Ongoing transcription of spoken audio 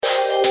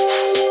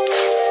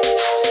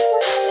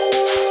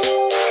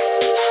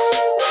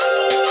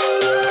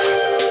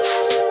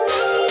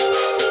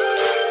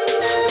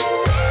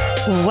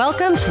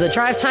Welcome to the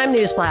Drive Time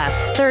News Blast.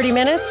 30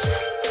 minutes,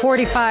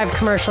 45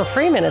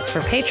 commercial-free minutes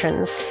for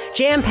patrons.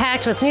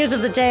 Jam-packed with news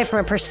of the day from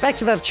a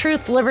perspective of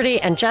truth, liberty,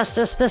 and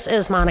justice. This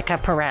is Monica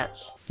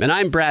Perez. And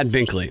I'm Brad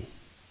Binkley.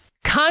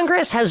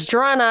 Congress has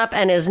drawn up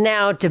and is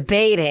now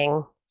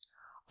debating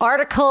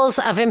articles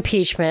of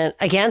impeachment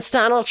against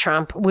Donald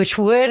Trump, which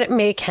would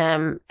make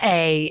him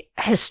a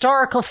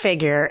historical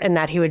figure in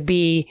that he would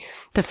be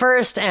the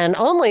first and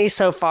only,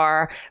 so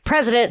far,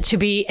 president to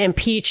be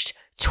impeached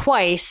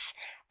twice.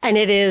 And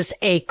it is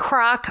a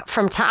crock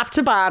from top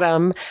to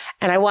bottom.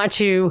 And I want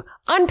to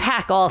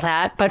unpack all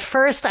that. But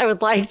first, I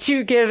would like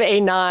to give a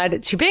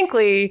nod to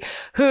Binkley,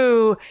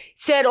 who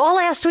said all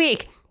last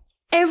week,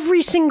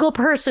 every single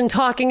person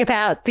talking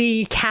about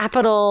the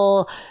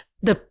Capitol,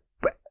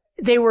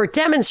 they were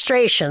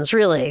demonstrations,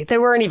 really. They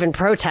weren't even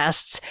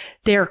protests.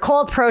 They were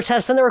called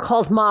protests, then they were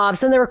called mobs,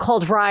 then they were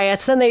called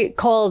riots, then they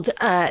called,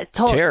 terrorist.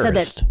 Said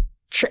that,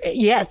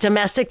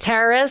 domestic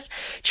terrorists.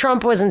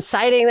 Trump was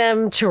inciting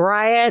them to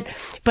riot.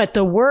 But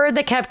the word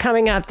that kept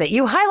coming up that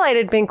you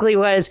highlighted, Binkley,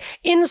 was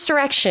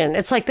insurrection.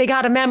 It's like they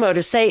got a memo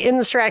to say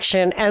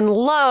insurrection. And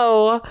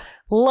lo,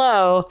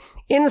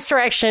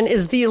 insurrection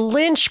is the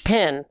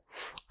linchpin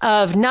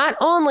of not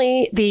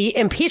only the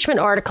impeachment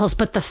articles,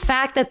 but the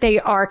fact that they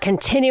are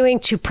continuing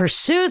to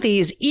pursue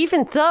these,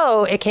 even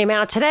though it came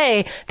out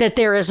today that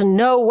there is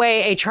no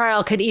way a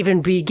trial could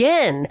even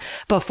begin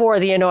before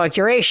the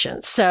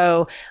inauguration.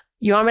 So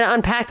you want me to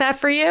unpack that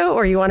for you,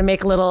 or you want to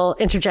make a little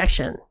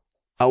interjection?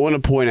 I want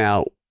to point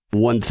out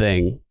one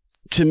thing.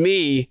 To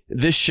me,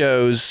 this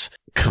shows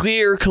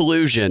clear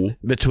collusion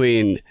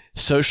between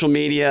social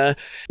media,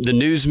 the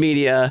news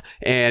media,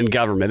 and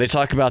government. They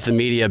talk about the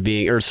media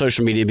being, or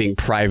social media being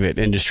private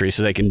industry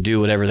so they can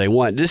do whatever they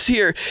want. This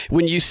here,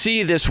 when you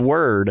see this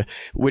word,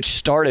 which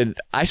started,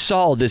 I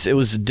saw this, it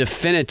was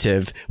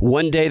definitive.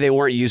 One day they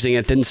weren't using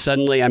it. Then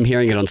suddenly I'm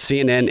hearing it on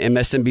CNN,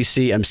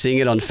 MSNBC. I'm seeing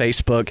it on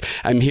Facebook.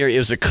 I'm hearing, it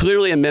was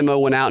clearly a memo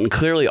went out and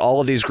clearly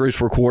all of these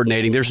groups were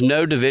coordinating. There's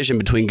no division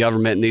between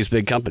government and these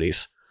big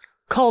companies.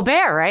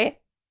 Colbert, right?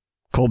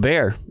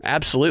 Colbert,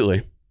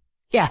 absolutely.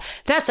 Yeah,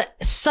 that's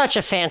such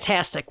a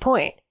fantastic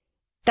point.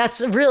 That's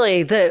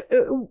really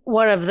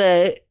one of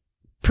the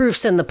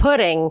proofs in the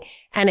pudding.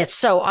 And it's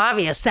so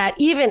obvious that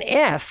even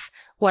if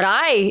what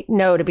I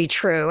know to be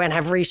true and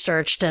have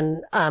researched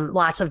and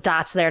lots of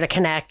dots there to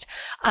connect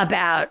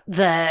about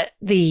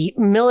the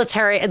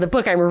military, in the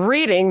book I'm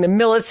reading, the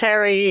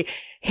military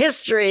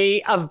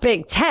history of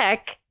big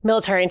tech,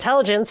 military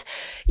intelligence,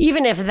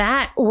 even if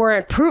that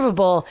weren't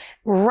provable,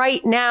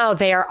 right now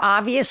they are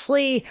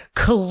obviously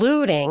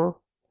colluding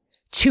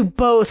to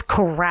both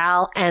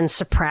corral and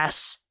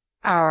suppress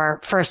our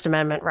First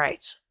Amendment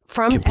rights.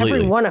 From Completely.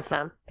 Every one of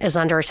them is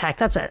under attack.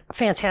 That's a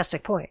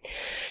fantastic point.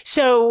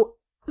 So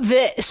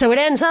it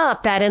ends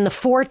up that in the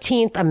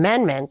 14th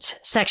Amendment,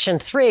 Section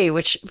 3,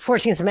 which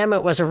 14th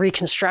Amendment was a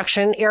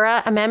Reconstruction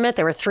era amendment.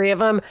 There were 3 of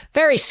them.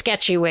 Very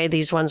sketchy way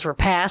these ones were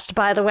passed,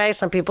 by the way.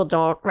 Some people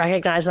don't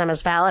recognize them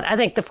as valid. I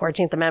think the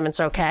 14th Amendment's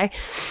okay.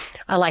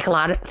 I like a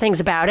lot of things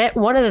about it.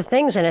 One of the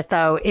things in it,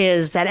 though,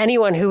 is that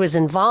anyone who is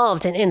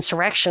involved in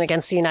insurrection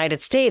against the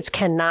United States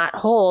cannot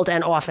hold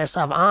an office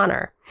of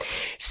honor.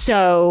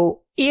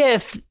 So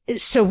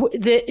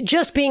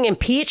just being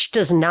impeached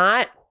does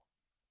not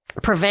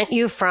prevent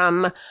you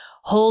from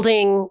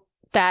holding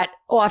that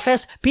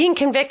office. Being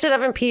convicted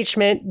of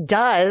impeachment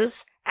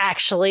does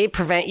actually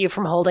prevent you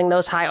from holding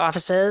those high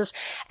offices.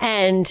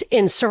 And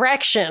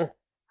insurrection,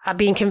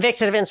 being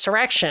convicted of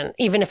insurrection,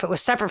 even if it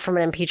was separate from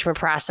an impeachment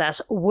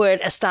process,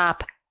 would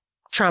stop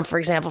Trump, for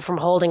example, from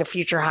holding a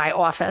future high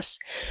office.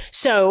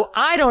 So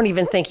I don't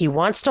even think he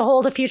wants to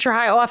hold a future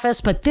high office,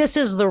 but this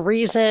is the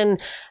reason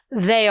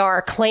they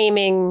are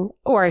claiming,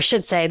 or I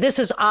should say, this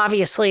is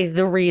obviously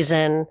the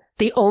reason,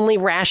 the only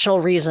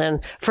rational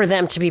reason for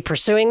them to be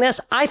pursuing this.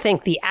 I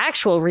think the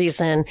actual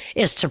reason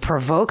is to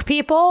provoke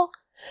people,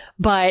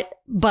 but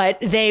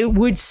they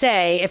would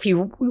say, if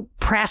you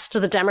press to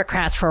the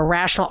Democrats for a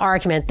rational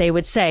argument, they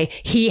would say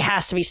he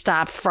has to be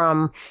stopped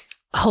from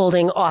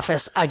holding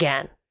office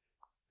again.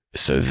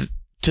 So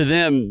to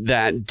them,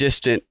 that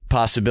distant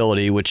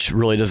possibility, which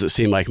really doesn't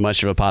seem like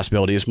much of a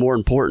possibility, is more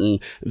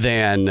important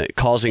than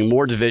causing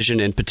more division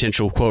and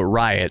potential, quote,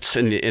 riots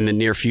in the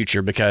near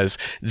future, because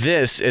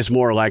this is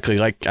more likely,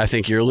 like I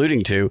think you're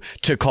alluding to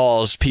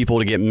cause people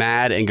to get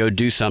mad and go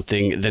do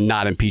something than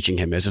not impeaching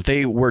him is. If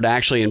they were to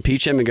actually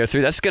impeach him and go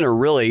through, that's going to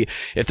really,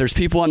 if there's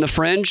people on the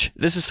fringe,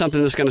 this is something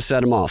that's going to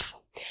set him off.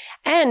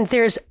 And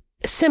there's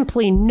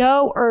simply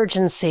no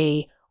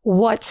urgency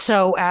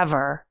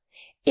whatsoever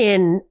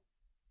in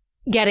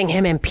getting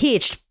him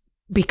impeached,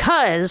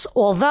 because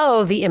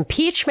although the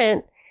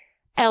impeachment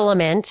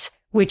element,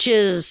 which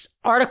is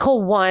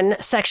Article 1,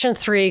 Section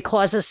 3,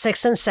 Clauses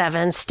 6 and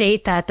 7,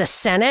 state that the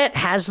Senate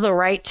has the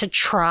right to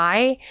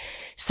try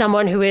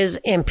someone who is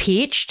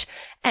impeached,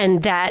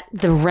 and that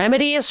the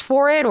remedies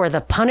for it or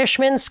the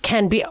punishments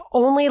can be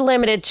only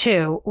limited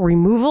to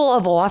removal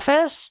of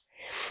office.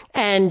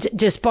 and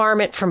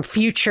disbarment from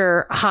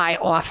future high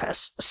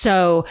office.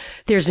 So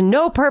there's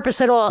no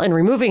purpose at all in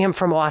removing him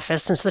from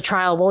office since the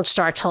trial won't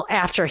start till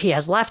after he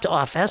has left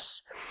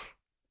office.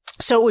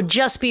 So it would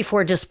just be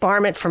for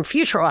disbarment from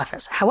future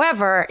office.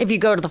 However, if you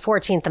go to the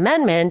 14th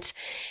Amendment,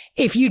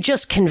 if you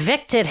just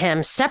convicted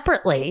him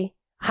separately,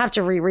 I have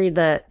to reread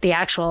the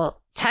actual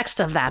text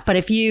of that. But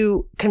if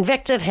you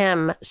convicted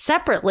him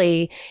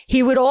separately,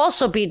 he would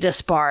also be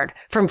disbarred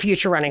from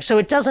future running. So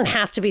it doesn't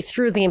have to be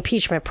through the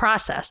impeachment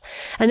process.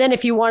 And then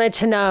if you wanted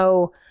to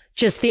know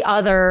just the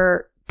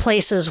other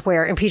places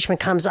where impeachment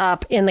comes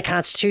up in the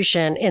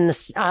Constitution, in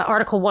the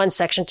Article 1,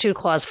 Section 2,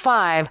 Clause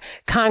 5,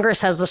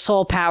 Congress has the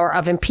sole power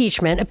of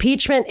impeachment.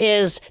 Impeachment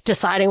is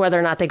deciding whether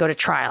or not they go to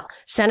trial.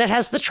 Senate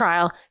has the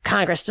trial.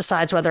 Congress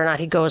decides whether or not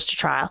he goes to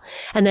trial.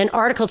 And then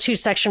Article 2,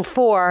 Section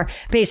 4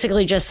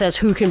 basically just says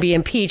who can be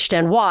impeached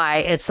and why.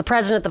 It's the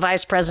president, the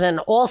vice president,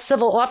 and all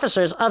civil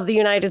officers of the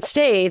United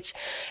States.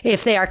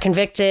 If they are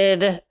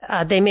convicted,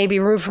 they may be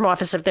removed from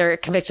office if they're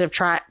convicted of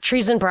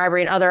treason,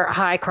 bribery, and other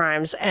high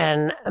crimes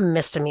and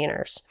misdemeanors.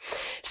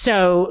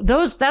 So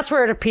that's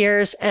where it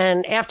appears.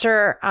 And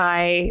after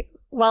I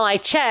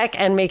check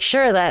and make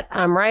sure that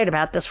I'm right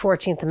about this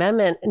 14th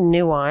Amendment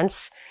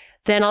nuance,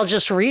 then I'll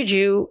just read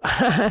you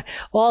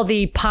all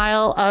the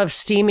pile of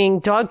steaming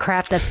dog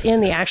crap that's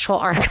in the actual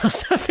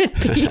articles of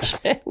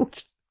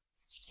impeachment.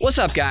 What's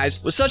up,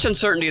 guys? With such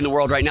uncertainty in the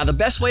world right now, the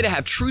best way to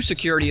have true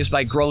security is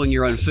by growing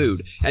your own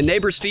food. At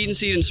Neighbors Feed and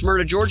Seed in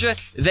Smyrna, Georgia,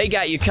 they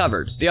got you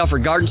covered. They offer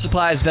garden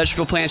supplies,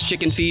 vegetable plants,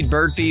 chicken feed,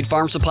 bird feed,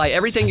 farm supply,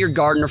 everything your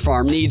garden or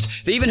farm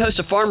needs. They even host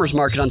a farmer's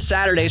market on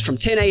Saturdays from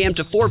 10 a.m.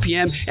 to 4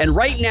 p.m. And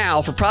right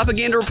now, for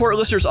Propaganda Report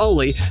listeners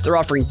only, they're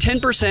offering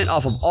 10%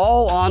 off of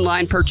all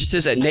online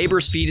purchases at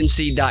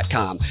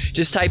neighborsfeedandseed.com.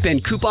 Just type in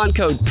coupon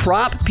code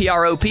PROP,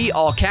 P-R-O-P,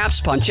 all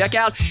caps, upon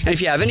checkout. And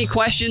if you have any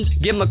questions,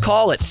 give them a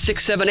call at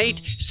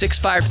 678-653-8838.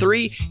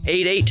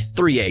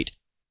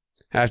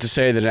 I have to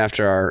say that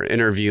after our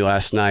interview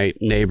last night,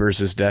 Neighbors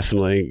is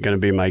definitely going to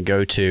be my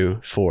go-to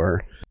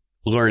for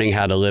learning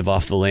how to live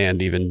off the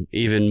land,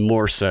 even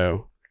more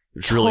so.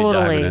 It's really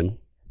diving in.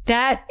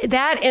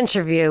 That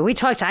interview, we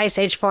talked to Ice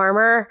Age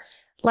Farmer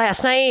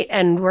last night,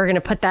 and we're going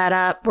to put that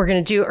up. We're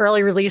going to do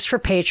early release for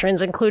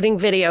patrons, including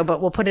video, but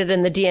we'll put it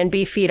in the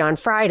DNB feed on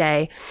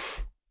Friday.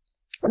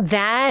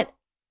 That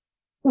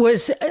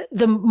was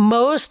the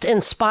most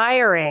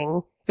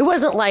inspiring. It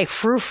wasn't like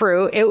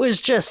frou-frou. It was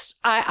just,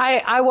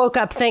 I woke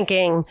up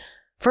thinking,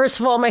 first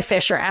of all, my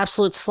fish are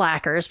absolute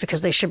slackers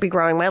because they should be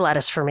growing my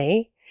lettuce for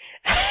me.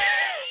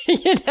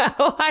 You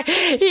know,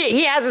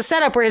 he has a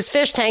setup where his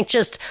fish tank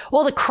just,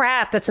 all the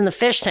crap that's in the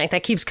fish tank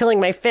that keeps killing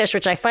my fish,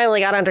 which I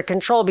finally got under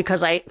control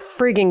because I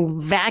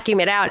frigging vacuum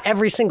it out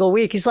every single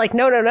week. He's like,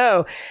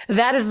 no,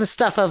 that is the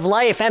stuff of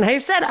life. And I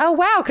said, oh,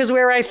 wow, because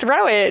where I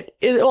throw it,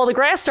 all the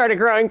grass started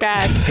growing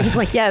back. And he's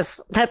like, yes,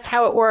 that's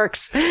how it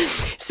works.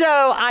 So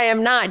I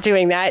am not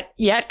doing that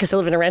yet because I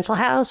live in a rental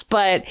house.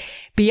 But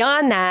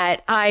beyond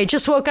that, I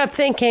just woke up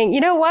thinking, you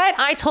know what?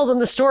 I told him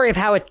the story of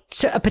how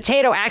a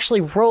potato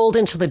actually rolled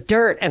into the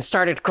dirt and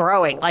started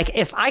growing. Like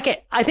I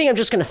think I'm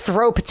just going to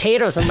throw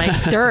potatoes in my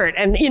dirt.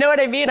 And you know what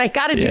I mean? I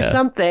got to do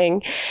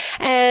something.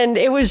 And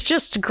it was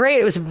just great.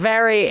 It was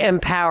very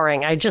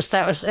empowering.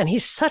 And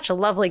he's such a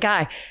lovely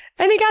guy.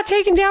 And he got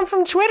taken down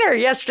from Twitter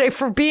yesterday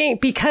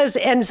because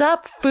ends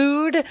up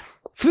food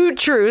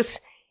truth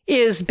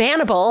is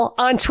bannable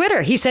on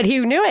Twitter. He said he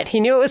knew it. He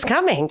knew it was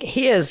coming.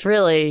 He is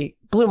really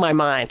blew my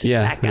mind.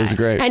 Yeah, that guy. It was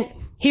great. And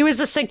he was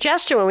a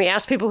suggestion when we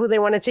asked people who they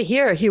wanted to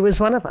hear. He was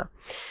one of them.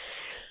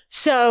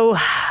 So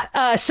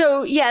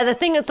the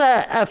thing with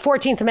the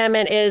 14th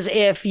Amendment is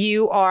if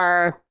you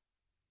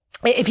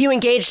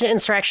engaged in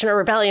insurrection or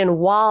rebellion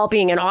while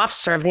being an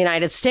officer of the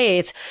United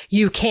States,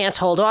 you can't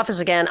hold office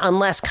again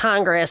unless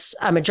Congress,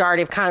 a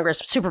majority of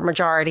Congress,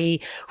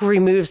 supermajority,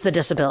 removes the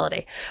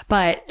disability.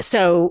 But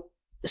so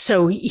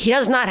he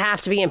does not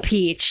have to be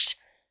impeached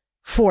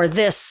for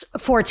this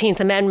 14th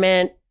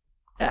Amendment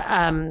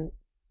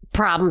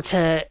problem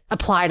to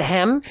apply to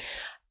him.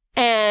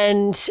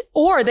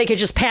 Or they could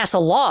just pass a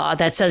law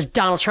that says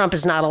Donald Trump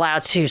is not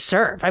allowed to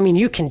serve. I mean,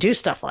 you can do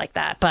stuff like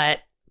that, but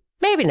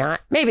maybe not.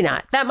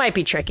 That might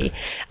be tricky.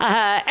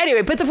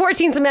 Anyway, but the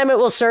 14th Amendment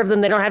will serve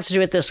them. They don't have to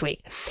do it this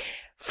week.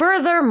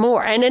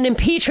 Furthermore, and an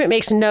impeachment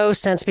makes no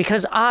sense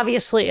because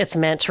obviously it's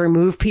meant to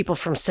remove people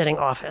from sitting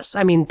office.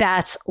 I mean,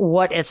 that's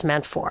what it's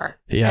meant for.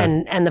 Yeah.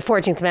 And the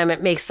 14th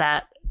Amendment makes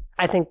that,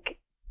 I think,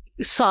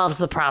 solves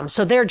the problem.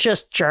 So they're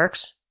just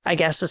jerks, I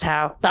guess, is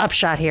how the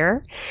upshot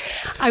here.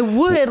 I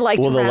would like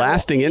to... Well, the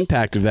lasting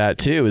impact of that,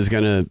 too, is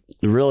going to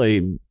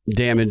really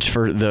damage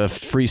for the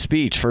free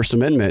speech, First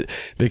Amendment,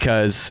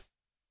 because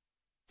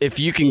if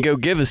you can go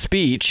give a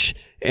speech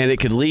and it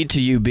could lead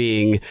to you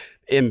being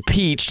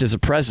impeached as a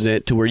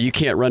president to where you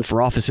can't run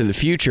for office in the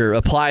future,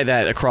 apply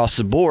that across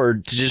the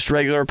board to just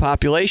regular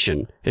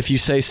population if you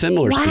say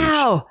similar speech.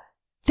 Wow.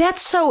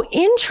 That's so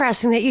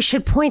interesting that you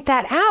should point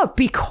that out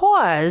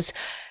because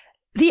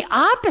The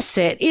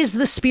opposite is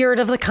the spirit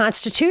of the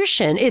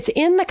Constitution. It's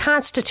in the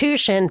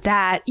Constitution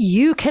that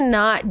you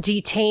cannot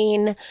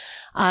detain,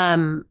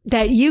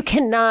 that you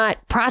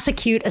cannot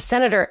prosecute a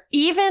senator,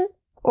 even,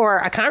 or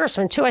a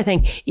congressman too, I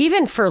think,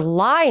 even for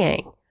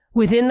lying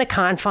within the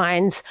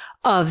confines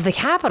of the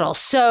Capitol.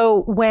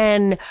 So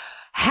when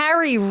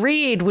Harry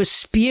Reid was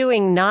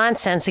spewing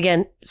nonsense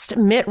against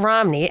Mitt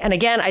Romney, and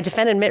again, I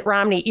defended Mitt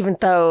Romney, even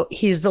though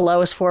he's the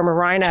lowest form of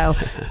rhino,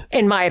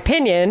 in my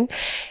opinion,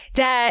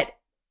 that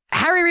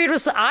Harry Reid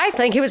I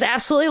think he was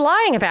absolutely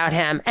lying about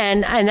him.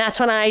 And that's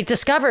when I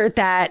discovered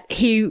that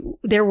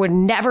there would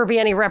never be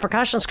any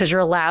repercussions because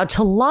you're allowed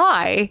to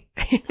lie.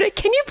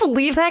 Can you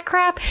believe that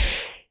crap?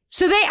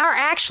 So they are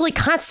actually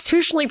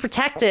constitutionally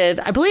protected.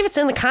 I believe it's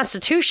in the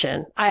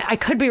Constitution. I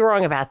could be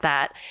wrong about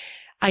that.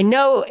 I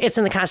know it's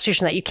in the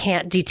Constitution that you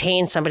can't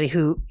detain somebody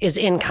who is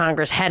in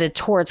Congress, headed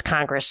towards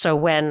Congress. So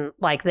when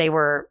they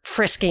were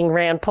frisking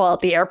Rand Paul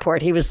at the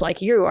airport, he was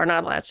like, you are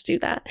not allowed to do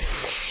that.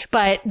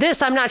 But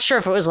this, I'm not sure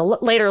if it was a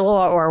later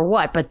law or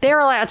what, but they're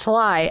allowed to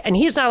lie. And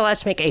he's not allowed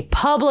to make a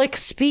public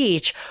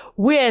speech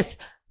with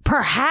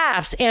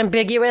perhaps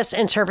ambiguous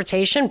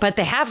interpretation, but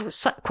they have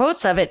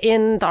quotes of it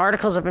in the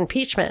articles of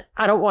impeachment.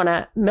 I don't want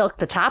to milk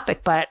the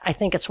topic, but I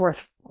think it's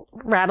worth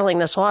rattling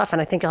this off. And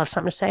I think you'll have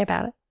something to say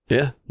about it.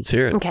 Yeah, let's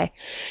hear it. Okay.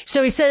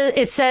 So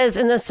it says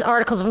in this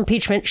articles of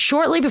impeachment,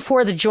 shortly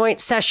before the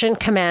joint session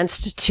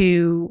commenced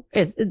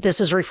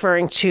this is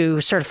referring to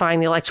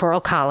certifying the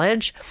Electoral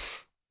College,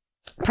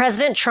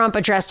 President Trump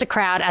addressed a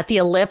crowd at the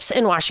Ellipse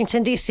in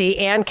Washington, D.C.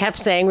 and kept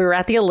saying we were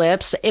at the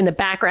Ellipse. In the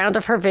background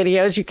of her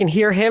videos, you can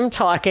hear him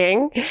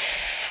talking.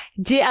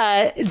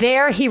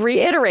 There he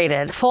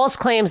reiterated false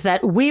claims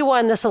that we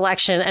won this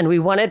election and we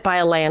won it by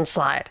a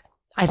landslide.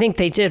 I think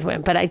they did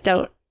win, but I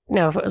don't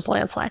know if it was a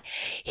landslide.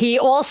 He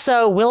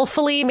also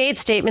willfully made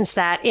statements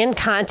that, in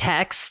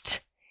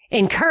context,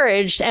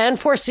 encouraged and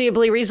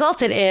foreseeably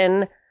resulted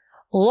in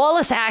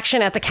lawless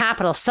action at the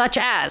Capitol, such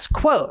as,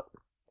 quote,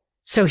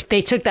 so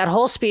they took that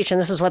whole speech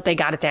and this is what they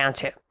got it down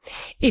to.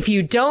 If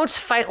you don't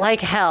fight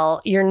like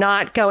hell, you're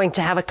not going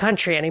to have a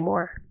country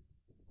anymore.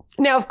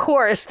 Now, of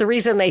course, the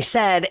reason they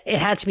said it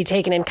had to be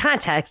taken in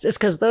context is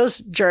because those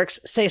jerks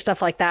say stuff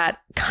like that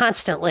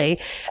constantly,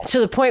 to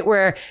the point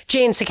where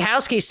Jane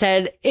Sikowski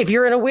said, if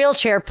you're in a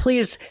wheelchair,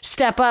 please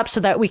step up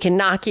so that we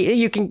can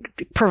you can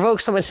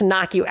provoke someone to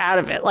knock you out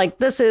of it.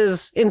 This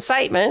is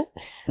incitement.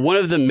 One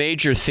of the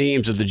major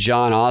themes of the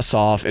John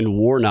Ossoff and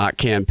Warnock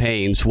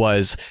campaigns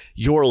was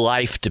your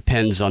life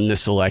depends on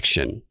this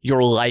election.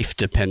 Your life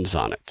depends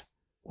on it.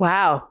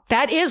 Wow.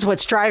 That is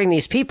what's driving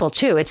these people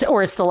too. It's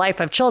the life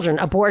of children,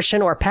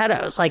 abortion or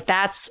pedos.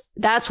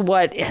 That's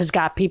what has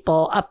got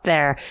people up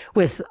there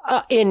with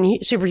in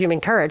superhuman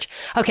courage.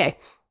 Okay.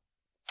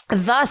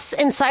 Thus,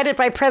 incited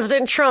by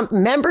President Trump,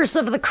 members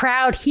of the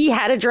crowd he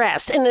had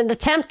addressed in an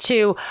attempt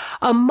to,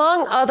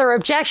 among other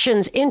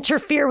objections,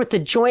 interfere with the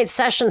joint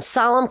session's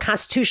solemn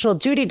constitutional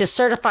duty to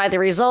certify the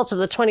results of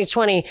the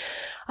 2020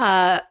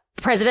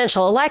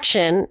 presidential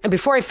election. And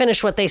before I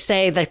finish what they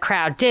say the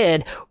crowd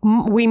did,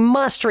 we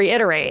must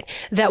reiterate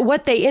that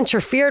what they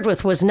interfered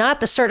with was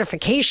not the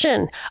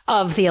certification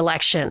of the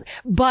election,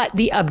 but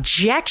the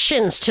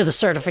objections to the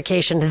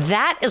certification.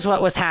 That is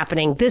what was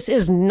happening. This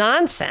is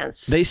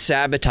nonsense. They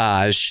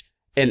sabotage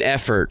an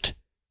effort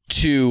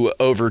to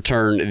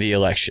overturn the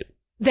election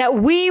that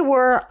we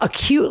were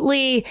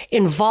acutely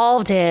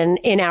involved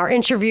in our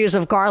interviews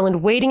of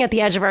Garland, waiting at the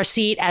edge of our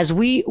seat as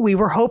we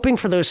were hoping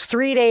for those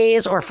 3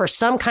 days or for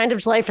some kind of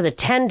delay for the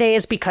 10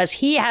 days, because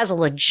he has a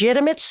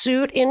legitimate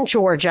suit in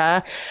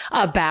Georgia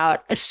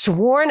about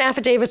sworn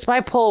affidavits by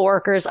poll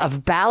workers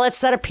of ballots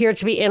that appeared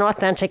to be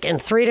inauthentic in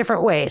 3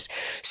 different ways.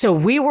 So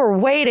we were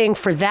waiting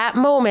for that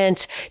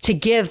moment to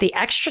give the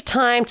extra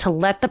time to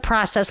let the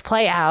process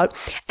play out.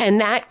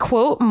 And that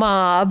quote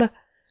mob,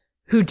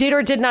 who did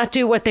or did not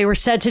do what they were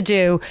said to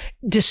do,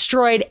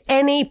 destroyed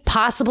any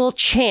possible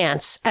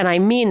chance. And I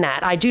mean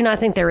that. I do not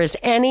think there is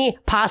any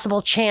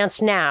possible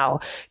chance now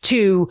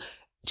to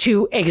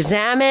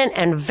examine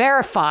and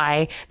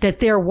verify that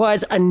there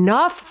was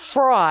enough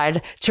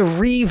fraud to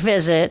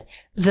revisit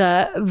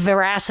the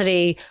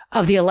veracity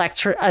of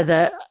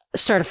the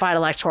certified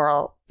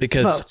electoral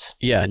votes.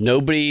 Yeah,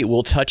 nobody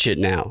will touch it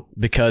now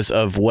because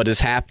of what is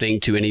happening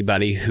to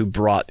anybody who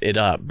brought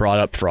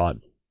up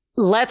fraud.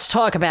 Let's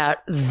talk about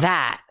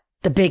that,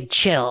 the big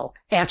chill,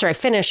 after I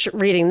finish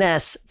reading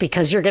this,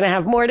 because you're going to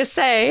have more to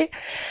say.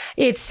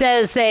 It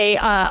says they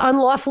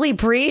unlawfully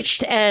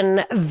breached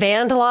and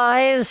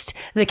vandalized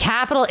the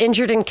Capitol,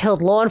 injured and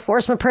killed law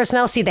enforcement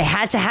personnel. See, they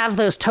had to have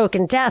those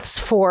token deaths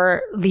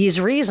for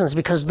these reasons,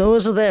 because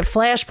those are the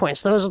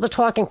flashpoints. Those are the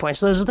talking points.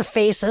 Those are the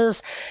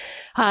faces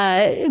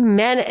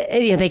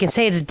they can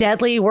say it's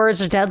deadly,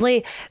 words are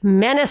deadly,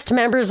 menaced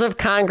members of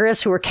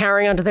Congress who were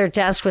cowering under their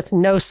desk with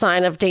no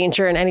sign of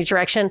danger in any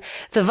direction,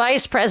 the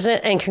vice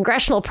president and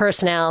congressional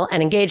personnel,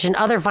 and engaged in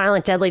other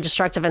violent, deadly,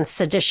 destructive, and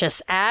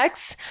seditious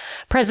acts.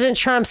 President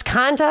Trump's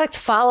conduct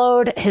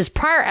followed his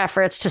prior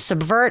efforts to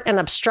subvert and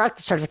obstruct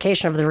the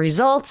certification of the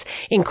results,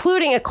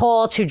 including a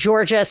call to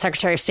Georgia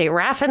Secretary of State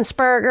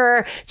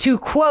Raffensperger to,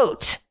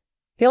 quote,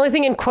 the only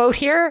thing in quote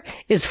here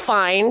is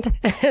find.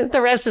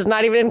 The rest is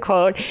not even in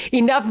quote.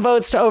 Enough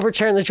votes to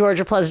overturn the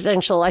Georgia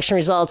presidential election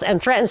results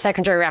and threaten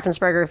Secretary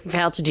Raffensperger if he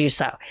failed to do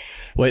so.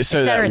 Wait,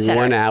 so that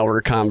 1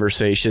 hour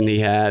conversation he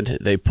had,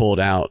 they pulled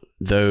out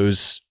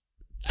those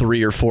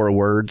 3 or 4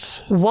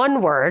 words?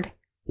 One word.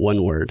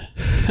 One word.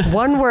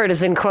 One word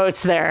is in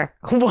quotes there.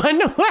 One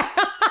word.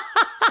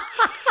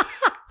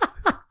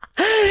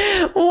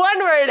 One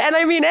word. And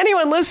I mean,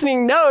 anyone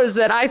listening knows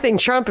that I think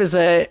Trump is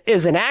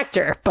an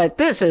actor, but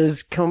this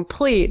is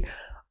complete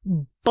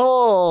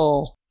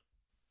bull.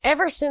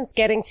 Ever since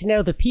getting to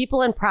know the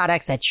people and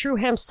products at True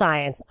Hemp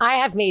Science, I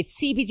have made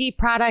CBD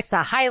products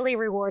a highly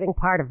rewarding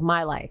part of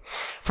my life.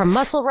 From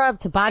muscle rub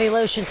to body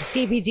lotion to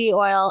CBD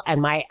oil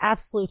and my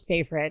absolute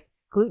favorite,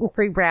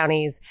 gluten-free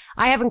brownies,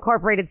 I have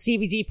incorporated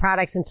CBD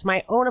products into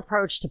my own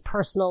approach to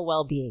personal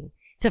well-being.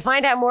 To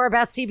find out more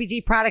about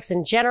CBD products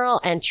in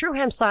general and True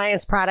Hemp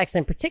Science products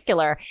in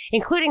particular,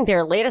 including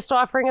their latest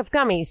offering of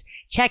gummies,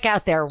 check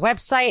out their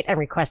website and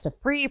request a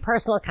free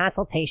personal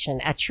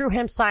consultation at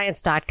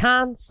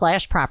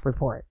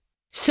truehempscience.com/PropReport.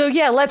 So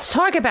yeah, let's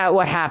talk about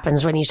what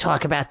happens when you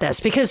talk about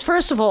this. Because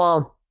first of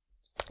all,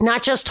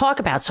 not just talk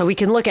about, so we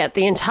can look at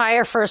the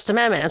entire First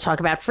Amendment and talk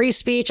about free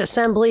speech,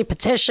 assembly,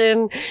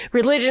 petition,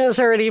 religion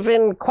has already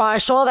been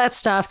quashed, all that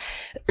stuff.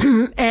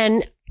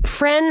 And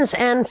friends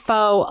and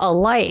foe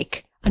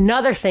alike.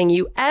 Another thing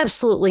you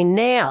absolutely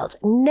nailed.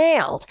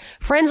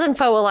 Friends and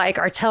foe alike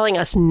are telling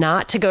us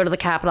not to go to the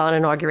Capitol on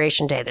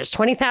Inauguration Day. There's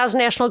 20,000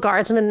 National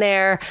Guardsmen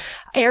there.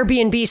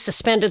 Airbnb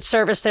suspended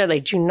service there. They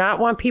do not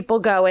want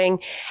people going.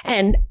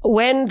 And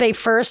when they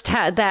first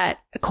had that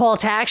call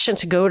to action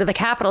to go to the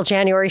Capitol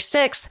January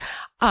 6th,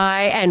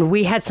 and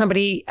we had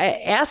somebody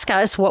ask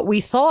us what we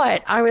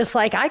thought. I was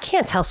like, I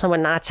can't tell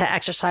someone not to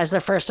exercise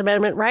their First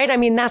Amendment right. I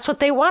mean, that's what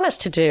they want us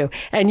to do.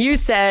 And you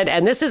said,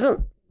 and this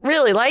isn't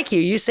really like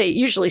you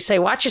usually say,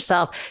 watch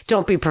yourself,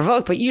 don't be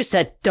provoked, but you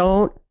said,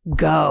 don't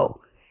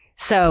go.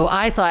 So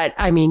I thought,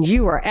 I mean,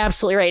 you were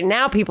absolutely right.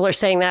 Now people are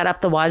saying that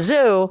up the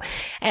wazoo,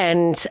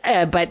 and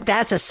but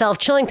that's a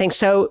self-chilling thing.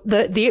 So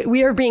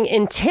we are being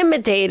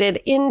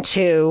intimidated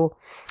into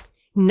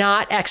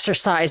not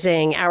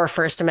exercising our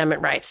First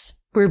Amendment rights.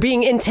 We're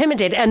being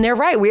intimidated, and they're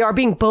right. We are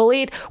being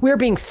bullied. We're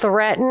being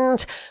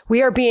threatened.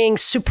 We are being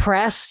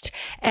suppressed.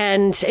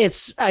 And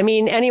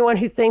anyone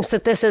who thinks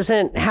that this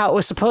isn't how it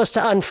was supposed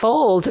to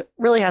unfold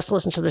really has to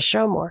listen to the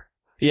show more.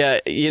 Yeah,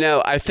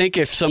 I think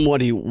if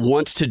somebody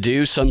wants to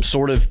do some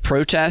sort of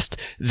protest,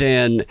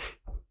 then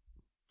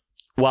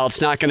while it's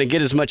not going to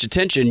get as much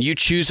attention, you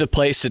choose a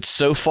place that's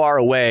so far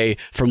away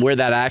from where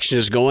that action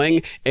is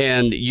going,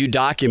 and you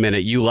document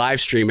it, you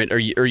live stream it, or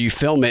you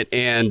film it,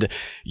 and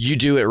you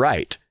do it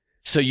right.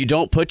 So you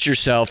don't put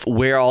yourself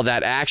where all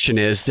that action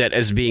is that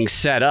is being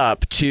set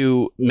up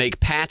to make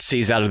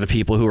patsies out of the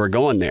people who are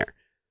going there.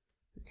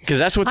 Because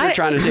that's what they're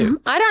trying to do.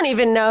 I don't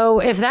even know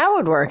if that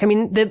would work. I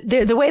mean,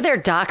 the way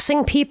they're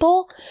doxing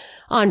people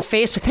on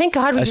Facebook. Thank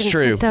God we didn't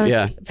put those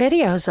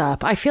videos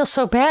up. I feel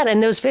so bad.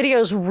 And those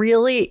videos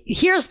really,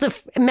 here's the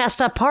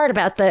messed up part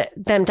about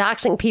them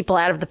doxing people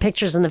out of the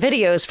pictures and the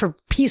videos for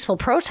peaceful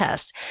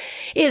protest,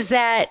 is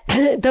that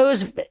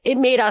it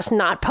made us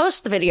not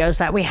post the videos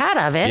that we had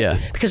of it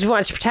because we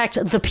wanted to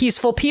protect the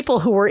peaceful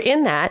people who were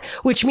in that,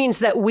 which means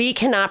that we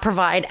cannot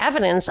provide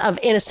evidence of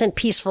innocent,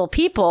 peaceful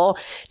people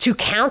to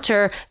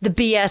counter the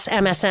BS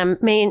MSM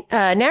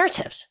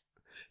narratives.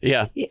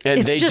 Yeah,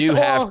 and they do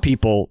have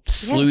people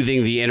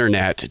sleuthing the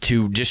internet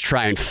to just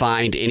try and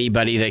find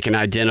anybody they can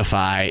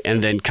identify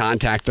and then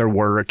contact their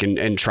work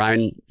and try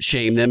and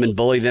shame them and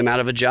bully them out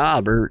of a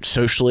job or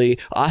socially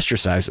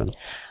ostracize them.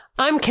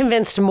 I'm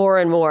convinced more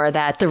and more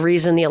that the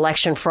reason the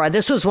election fraud,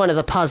 this was one of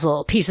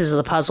the pieces of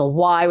the puzzle.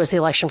 Why was the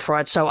election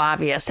fraud so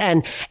obvious?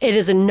 And it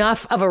is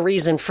enough of a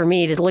reason for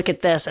me to look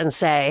at this and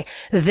say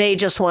they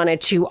just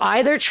wanted to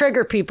either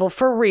trigger people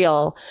for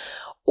real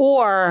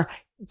or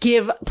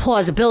give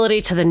plausibility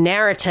to the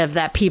narrative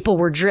that people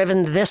were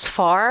driven this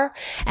far.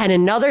 And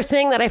another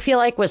thing that I feel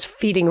like was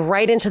feeding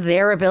right into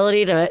their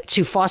ability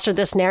to foster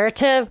this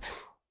narrative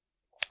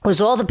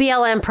was all the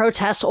BLM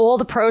protests, all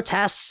the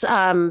protests,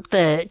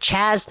 the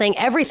Chaz thing,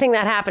 everything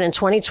that happened in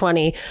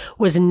 2020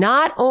 was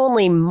not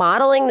only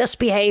modeling this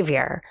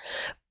behavior,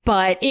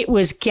 but it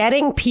was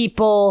getting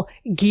people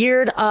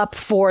geared up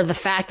for the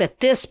fact that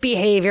this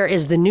behavior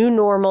is the new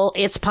normal.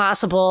 It's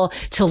possible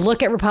to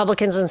look at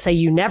Republicans and say,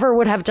 you never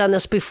would have done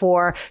this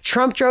before.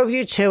 Trump drove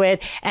you to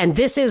it, and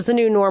this is the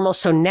new normal,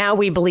 so now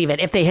we believe it.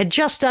 If they had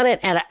just done it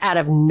out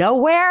of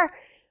nowhere,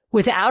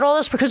 without all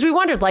this, because we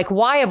wondered, like,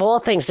 why of all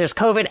things there's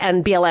COVID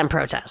and BLM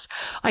protests?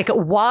 Like,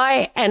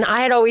 why? And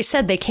I had always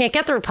said they can't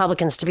get the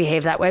Republicans to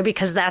behave that way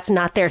because that's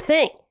not their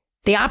thing.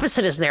 The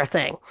opposite is their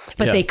thing.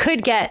 But they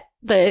could get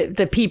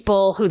the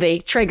people who they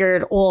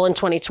triggered all in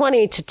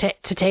 2020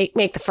 to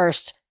make the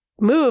first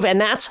move.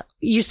 And that's,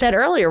 you said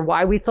earlier,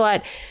 why we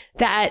thought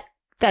that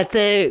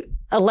the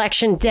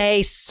election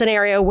day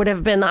scenario would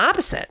have been the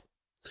opposite.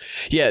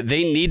 Yeah,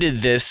 they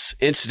needed this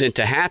incident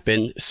to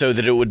happen so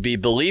that it would be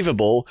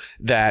believable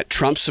that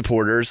Trump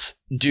supporters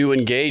do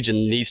engage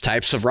in these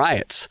types of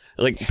riots.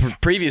 Like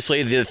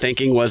previously, the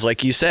thinking was,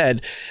 like you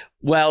said,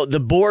 well, the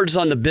boards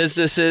on the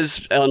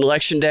businesses on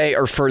election day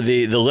are for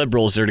the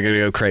liberals that are going to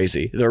go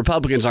crazy. The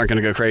Republicans aren't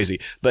going to go crazy.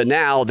 But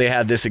now they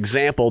have this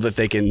example that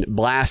they can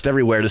blast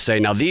everywhere to say,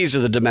 now these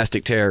are the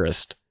domestic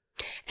terrorists.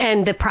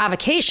 And the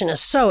provocation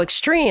is so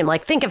extreme.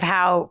 Like, think of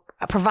how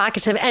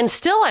provocative, and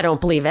still I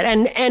don't believe it.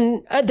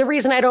 And the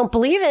reason I don't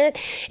believe it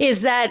is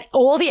that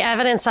all the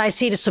evidence I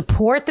see to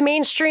support the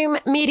mainstream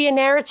media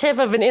narrative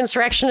of an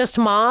insurrectionist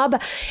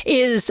mob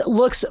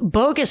looks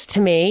bogus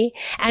to me.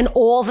 And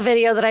all the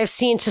video that I've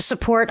seen to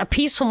support a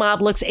peaceful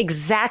mob looks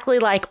exactly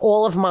like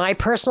all of my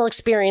personal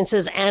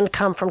experiences and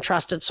come from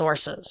trusted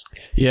sources.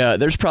 Yeah,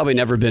 there's probably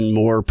never been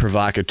more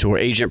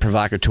agent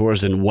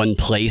provocateurs in one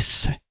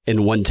place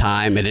in one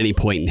time at any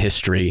point in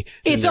history.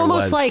 It's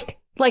almost like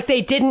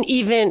they didn't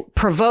even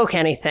provoke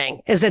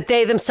anything, is that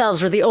they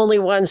themselves were the only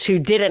ones who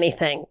did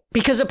anything.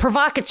 Because a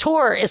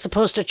provocateur is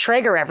supposed to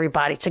trigger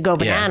everybody to go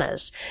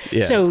bananas.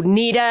 Yeah. So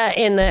Nita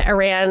in the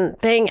Iran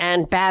thing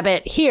and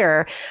Babbitt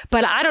here,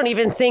 but I don't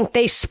even think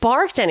they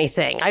sparked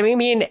anything. I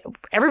mean,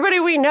 everybody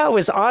we know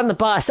was on the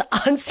bus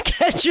on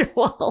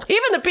schedule.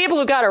 Even the people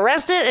who got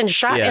arrested and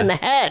shot in the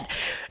head.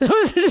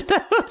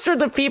 Those were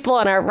the people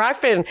on our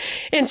Rockfin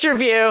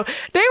interview.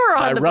 They were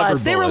on the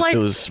bus. They were like, it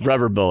was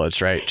rubber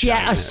bullets, right?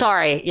 Yeah.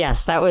 Sorry.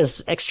 Yes, that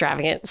was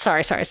extravagant.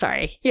 Sorry.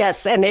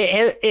 Yes. And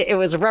it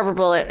was a rubber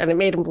bullet and it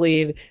made him bleed.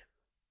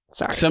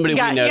 Sorry. Somebody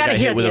we know got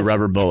hit with a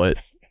rubber bullet.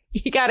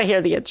 You got to hear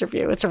the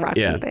interview. It's a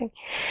Rockfin thing.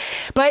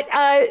 But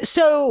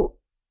so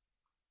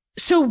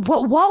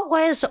what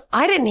was,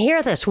 I didn't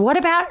hear this. What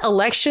about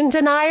election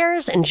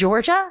deniers in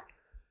Georgia?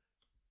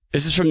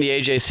 This is from the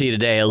AJC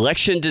today.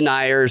 Election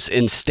deniers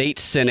in state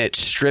Senate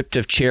stripped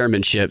of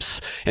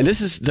chairmanships. And this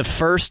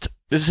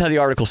is how the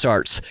article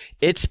starts.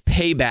 It's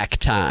payback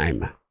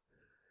time.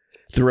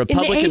 The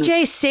Republican in the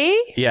AJC?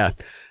 Yeah.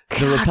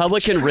 The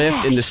Republican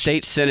rift in the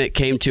state Senate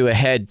came to a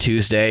head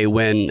Tuesday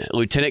when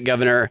Lieutenant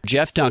Governor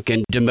Jeff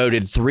Duncan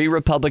demoted 3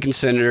 Republican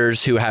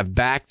senators who have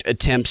backed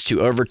attempts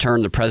to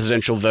overturn the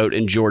presidential vote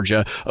in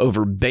Georgia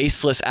over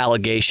baseless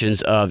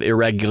allegations of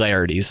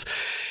irregularities.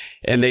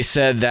 And they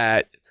said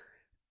that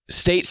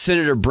State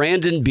Senator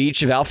Brandon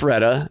Beach of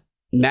Alpharetta,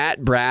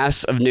 Matt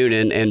Brass of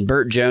Noonan, and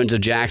Burt Jones of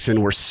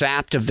Jackson were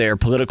sapped of their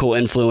political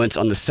influence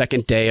on the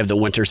second day of the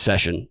winter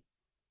session.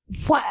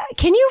 What?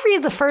 Can you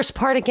read the first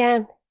part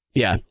again?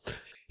 Yeah.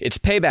 It's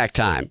payback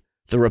time.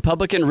 The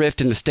Republican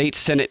rift in the state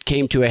Senate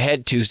came to a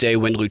head Tuesday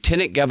when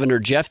Lieutenant Governor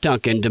Jeff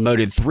Duncan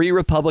demoted 3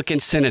 Republican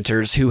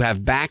senators who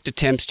have backed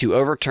attempts to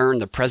overturn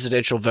the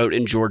presidential vote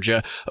in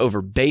Georgia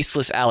over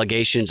baseless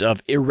allegations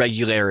of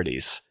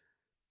irregularities.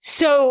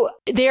 So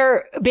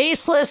their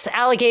baseless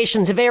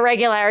allegations of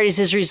irregularities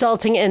is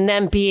resulting in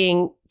them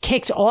being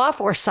kicked off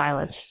or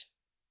silenced?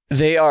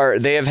 They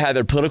have had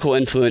their political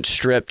influence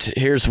stripped.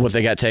 Here's what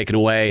they got taken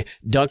away.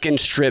 Duncan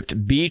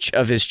stripped Beach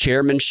of his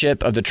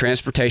chairmanship of the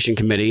Transportation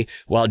Committee,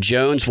 while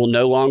Jones will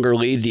no longer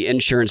lead the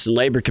Insurance and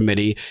Labor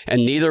Committee,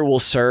 and neither will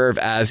serve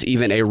as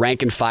even a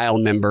rank and file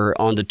member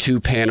on the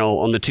two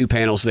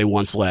panels they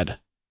once led.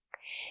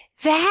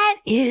 That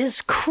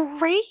is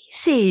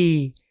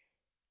crazy.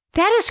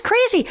 That is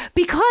crazy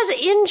because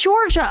in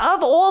Georgia,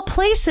 of all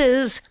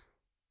places,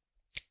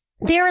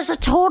 there is a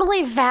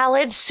totally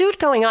valid suit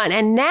going on.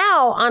 And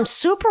now I'm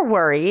super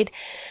worried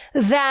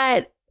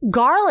that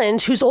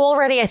Garland, who's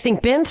already, I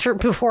think, been through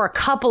before a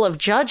couple of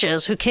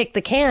judges who kicked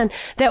the can,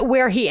 that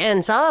where he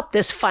ends up,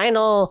 this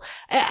final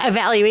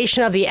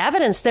evaluation of the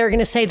evidence, they're going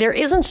to say there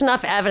isn't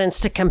enough evidence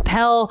to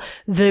compel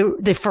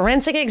the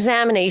forensic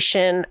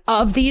examination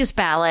of these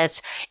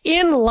ballots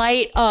in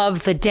light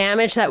of the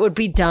damage that would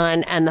be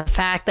done and the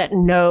fact that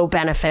no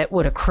benefit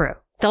would accrue.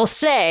 They'll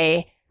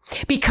say,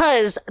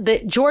 because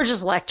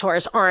Georgia's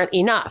electors aren't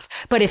enough.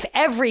 But if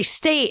every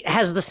state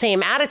has the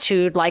same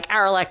attitude, like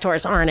our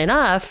electors aren't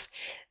enough,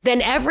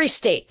 then every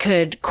state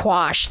could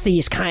quash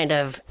these kind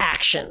of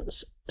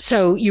actions.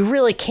 So you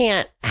really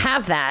can't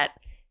have that.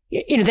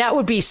 You know, that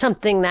would be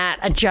something that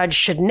a judge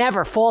should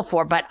never fall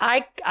for. But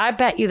I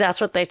bet you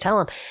that's what they tell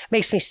them.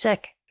 Makes me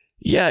sick.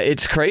 Yeah,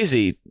 it's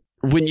crazy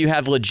when you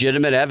have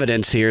legitimate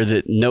evidence here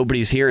that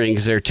nobody's hearing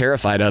because they're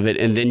terrified of it.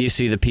 And then you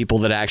see the people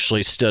that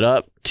actually stood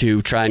up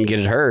to try and get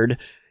it heard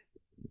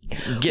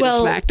getting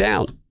smacked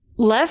down.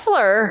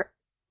 Loeffler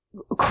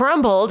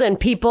crumbled and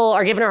people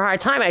are giving her a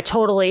hard time. I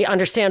totally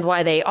understand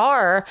why they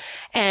are.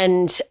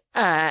 And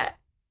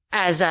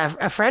as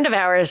a friend of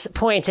ours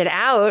pointed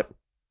out,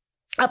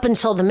 up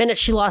until the minute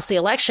she lost the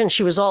election,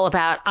 she was all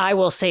about, I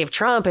will save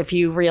Trump if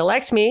you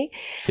reelect me.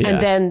 Yeah.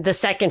 And then the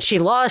second she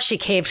lost, she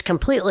caved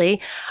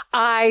completely.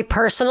 I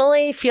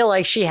personally feel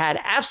like she had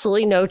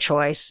absolutely no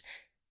choice.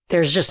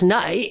 There's just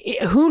not,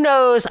 who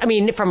knows? I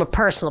mean, from a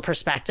personal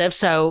perspective.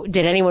 So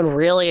did anyone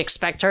really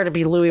expect her to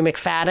be Louis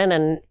McFadden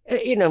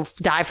and,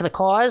 die for the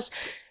cause?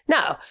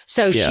 No.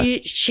 So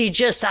she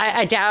just,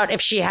 I doubt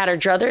if she had her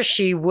druthers,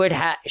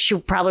 she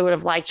probably would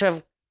have liked to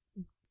have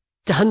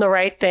done the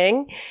right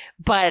thing,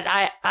 but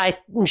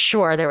I'm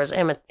sure there was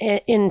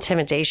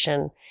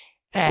intimidation.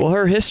 Well,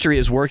 her history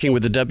is working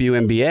with the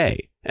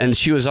WNBA, and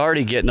she was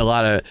already getting a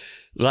lot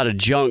of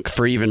junk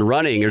for even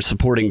running or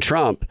supporting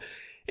Trump.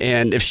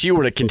 And if she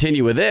were to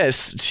continue with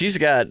this, she's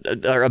got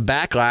a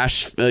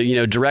backlash,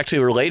 directly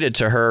related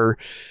to her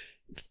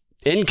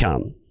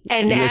income.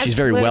 And she's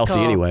very wealthy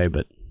anyway,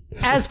 but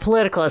as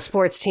political as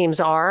sports teams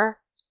are.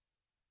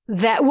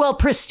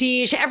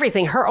 Prestige,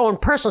 everything, her own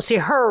personal. See,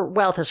 her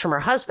wealth is from her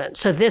husband.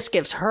 So this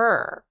gives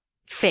her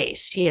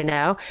face,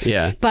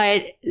 Yeah.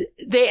 But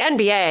the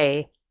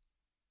NBA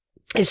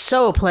is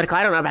so political.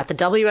 I don't know about the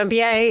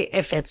WNBA,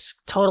 if it's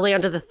totally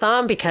under the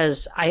thumb,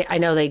 because I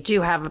know they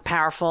do have a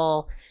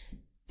powerful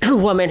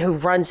woman who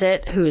runs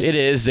it. It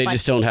is. They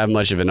just don't have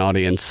much of an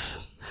audience.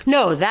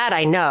 No, that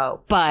I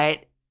know. But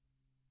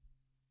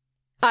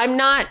I'm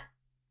not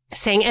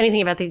saying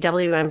anything about the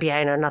WNBA.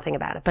 I know nothing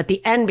about it. But the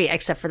NBA,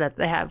 except for that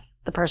they have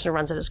the person who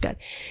runs it is good.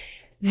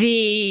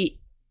 The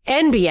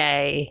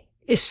NBA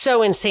is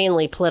so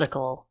insanely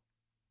political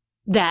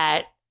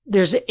that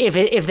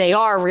if they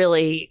are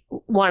really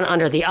one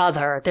under the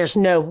other, there's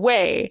no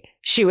way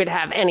she would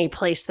have any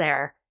place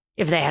there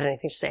if they had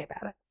anything to say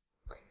about it.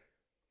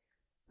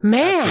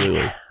 Man.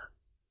 Absolutely.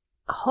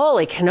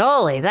 Holy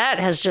cannoli. That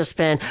has just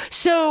been.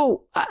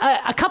 So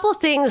a couple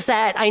of things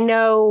that I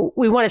know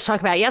we wanted to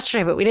talk about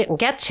yesterday, but we didn't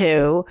get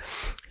to.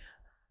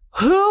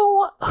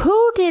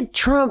 Who did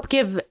Trump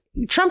give?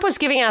 Trump was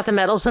giving out the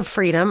medals of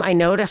freedom. I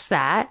noticed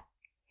that.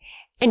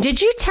 And did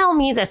you tell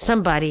me that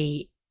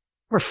somebody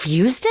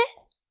refused it?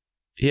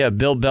 Yeah,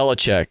 Bill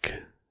Belichick.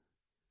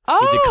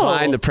 Oh. He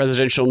declined the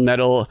Presidential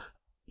Medal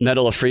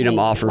of Freedom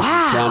offer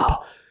from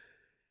Trump.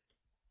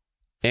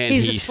 And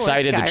he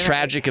cited the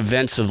tragic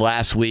events of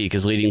last week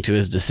as leading to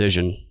his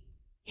decision.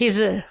 He's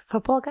a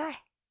football guy?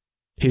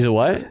 He's a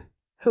what?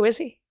 Who is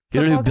he?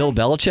 You don't know who Bill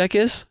Belichick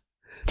is?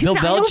 Dude, Bill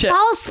Belichick. I don't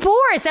follow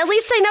sports. At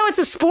least I know it's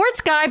a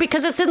sports guy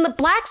because it's in the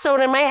black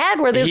zone in my head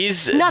where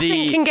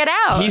nothing can get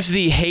out. He's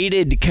the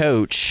hated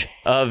coach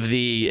of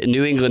the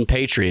New England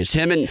Patriots.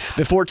 Him and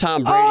before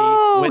Tom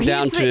Brady went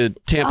down to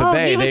Tampa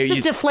Bay. He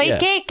was the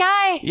Deflategate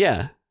guy?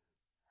 Yeah.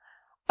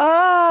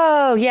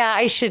 Oh, yeah,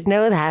 I should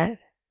know that.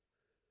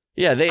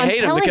 Yeah, they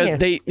hate him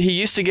because he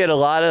used to get a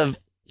lot of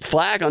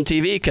flack on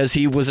TV because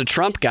he was a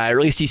Trump guy, or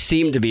at least he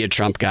seemed to be a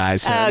Trump guy.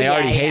 So they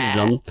already hated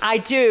him. I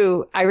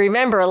do. I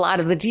remember a lot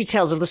of the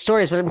details of the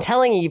stories, but I'm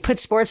telling you put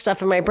sports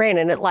stuff in my brain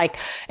and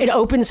it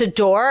opens a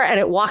door and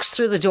it walks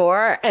through the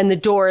door and the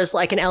door is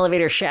like an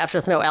elevator shaft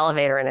with no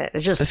elevator in it.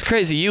 It's just. That's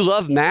crazy. You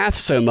love math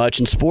so much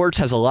and sports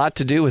has a lot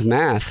to do with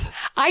math.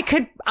 I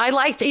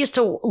used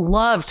to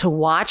love to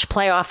watch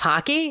playoff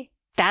hockey.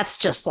 That's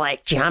just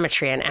like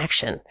geometry in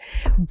action.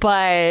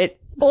 But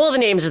all the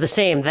names are the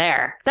same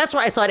there. That's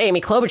why I thought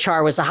Amy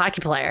Klobuchar was a hockey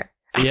player.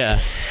 Yeah.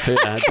 They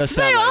all have the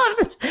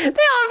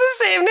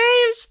same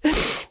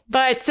names.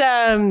 But,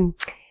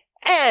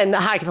 and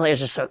the hockey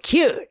players are so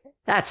cute.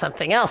 That's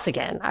something else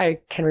again. I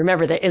can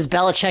remember that. Is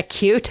Belichick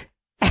cute?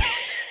 I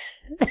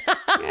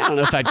don't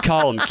know if I'd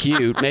call him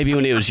cute. Maybe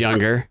when he was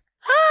younger.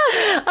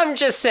 I'm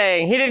just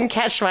saying, he didn't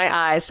catch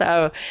my eye,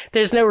 so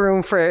there's no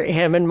room for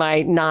him in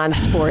my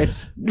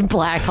non-sports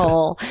black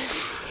hole.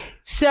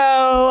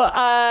 So,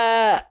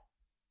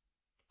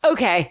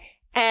 okay.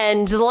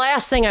 And the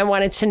last thing I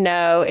wanted to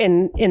know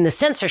in the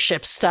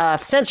censorship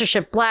stuff,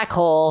 censorship black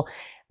hole,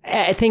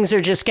 things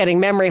are just getting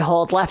memory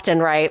holed left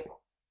and right.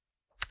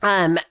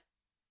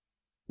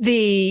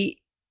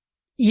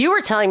 You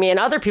were telling me, and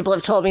other people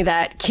have told me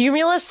that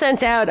Cumulus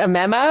sent out a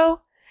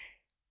memo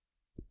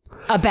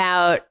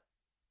about,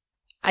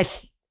 do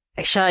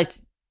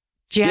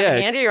you have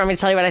it handy or you want me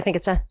to tell you what I think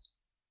it said?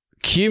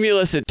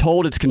 Cumulus, it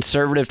told its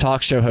conservative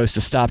talk show host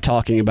to stop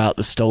talking about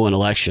the stolen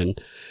election.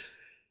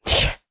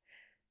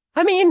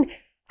 I mean,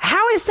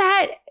 how is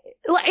that?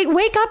 Like,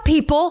 wake up,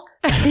 people.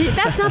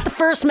 That's not the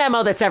first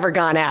memo that's ever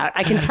gone out.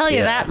 I can tell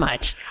you that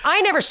much.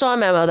 I never saw a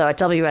memo, though, at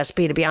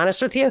WSB, to be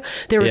honest with you.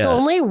 There was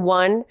only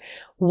one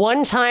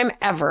time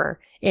ever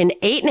in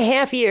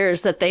 8.5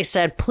 years that they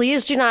said,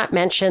 please do not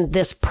mention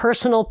this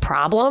personal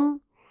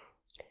problem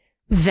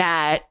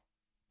that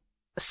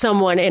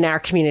someone in our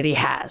community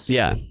has.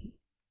 Yeah.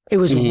 It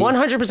was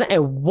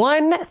 100%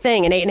 one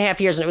thing in 8.5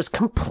 years, and it was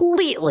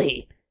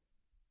completely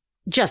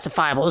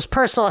justifiable. It was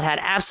personal. It had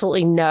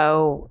absolutely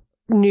no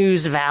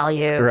news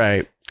value.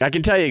 Right. I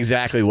can tell you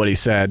exactly what he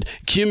said.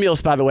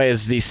 Cumulus, by the way,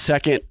 is the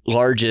second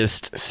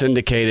largest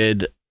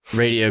syndicated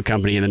radio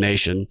company in the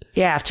nation.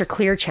 Yeah, after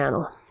Clear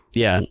Channel.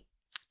 Yeah.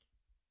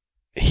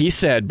 he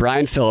said,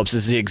 Brian Phillips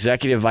is the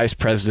executive vice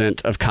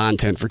president of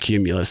content for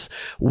Cumulus.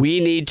 We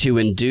need to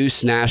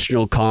induce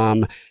national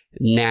calm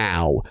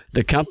now.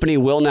 The company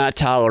will not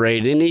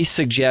tolerate any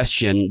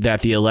suggestion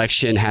that the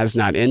election has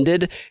not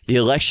ended. The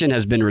election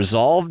has been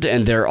resolved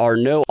and there are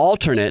no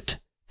alternate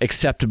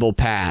acceptable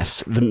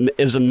paths.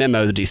 It was a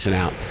memo that he sent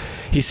out.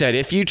 He said,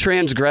 if you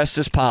transgress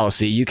this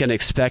policy, you can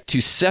expect to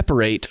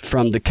separate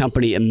from the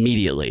company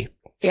immediately.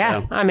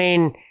 Yeah, so, I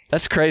mean...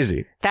 That's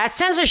crazy. That's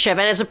censorship,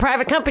 and it's a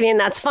private company, and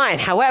that's fine.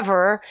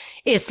 However,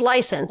 it's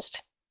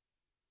licensed.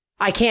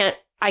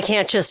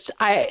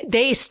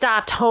 They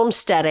stopped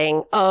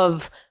homesteading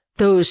of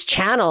those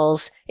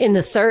channels in the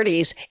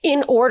 30s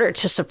in order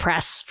to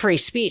suppress free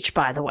speech,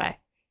 by the way. I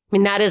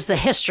mean, that is the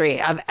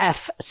history of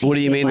FCC. What do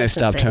you mean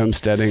licensing. They stopped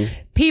homesteading?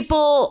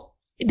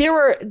 There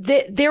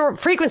were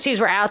frequencies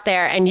were out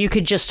there, and you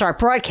could just start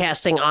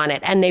broadcasting on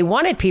it, and they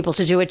wanted people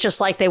to do it just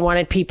like they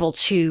wanted people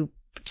to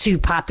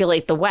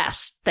populate the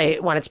West. They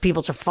wanted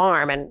people to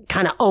farm and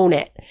kind of own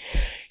it.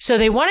 So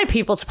they wanted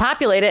people to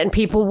populate it, and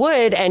people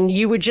would, and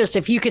you would just,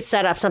 if you could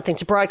set up something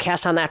to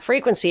broadcast on that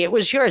frequency, it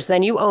was yours.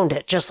 Then you owned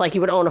it, just like you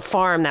would own a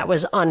farm that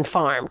was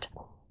unfarmed.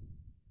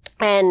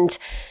 And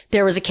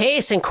there was a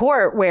case in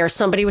court where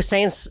somebody was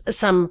saying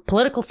some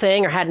political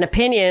thing or had an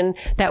opinion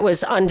that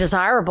was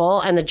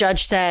undesirable. And the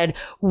judge said,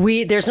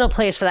 there's no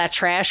place for that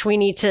trash. We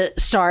need to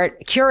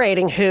start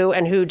curating who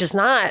and who does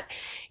not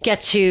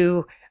get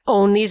to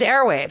own these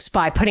airwaves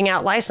by putting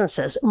out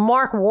licenses.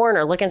 Mark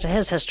Warner, look into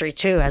his history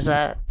too,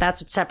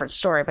 that's a separate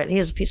story, but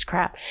he's a piece of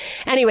crap.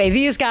 Anyway,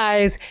 these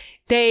guys,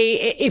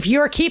 if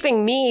you're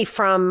keeping me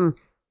from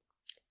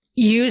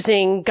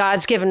using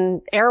God's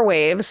given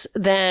airwaves,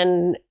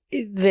 then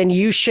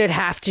you should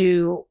have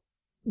to,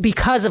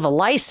 because of a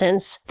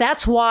license.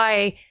 That's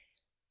why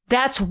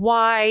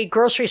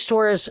grocery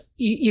stores,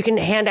 you can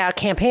hand out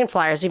campaign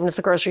flyers even if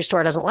the grocery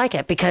store doesn't like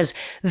it, because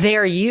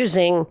they're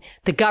using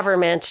the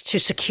government to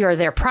secure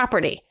their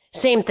property.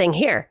 Same thing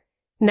here.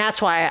 And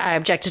that's why I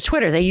object to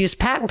Twitter. They use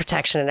patent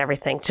protection and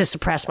everything to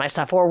suppress my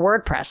stuff, or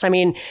WordPress. I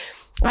mean,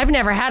 I've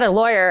never had a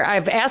lawyer.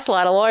 I've asked a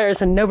lot of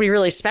lawyers and nobody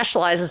really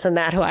specializes in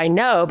that who I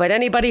know, but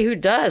anybody who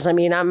does, I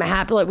mean, I'm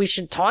happy that we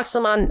should talk to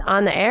them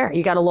on the air.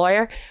 You got a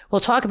lawyer?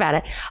 We'll talk about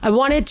it.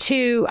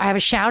 I have a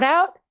shout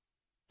out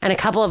and a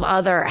couple of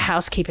other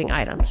housekeeping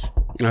items.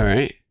 All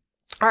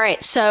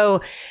right.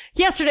 So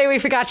yesterday we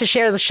forgot to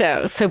share the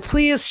show. So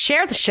please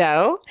share the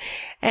show.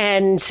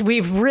 And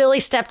we've really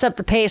stepped up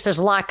the pace. There's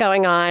a lot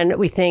going on.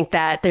 We think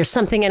that there's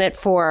something in it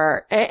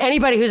for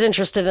anybody who's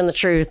interested in the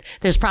truth.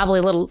 There's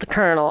probably the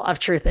kernel of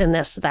truth in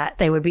this that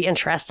they would be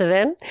interested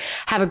in.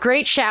 Have a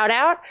great shout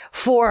out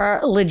for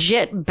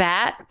Legit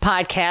Bat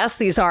podcast.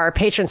 These are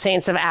patron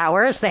saints of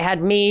ours. They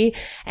had me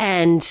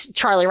and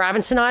Charlie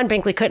Robinson on.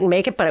 Binkley couldn't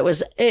make it, but it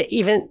was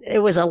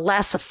a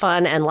less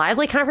fun and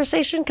lively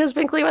conversation because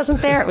Binkley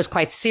wasn't there. It was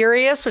quite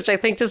serious, which I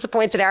think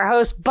disappointed our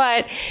host,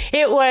 but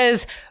it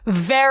was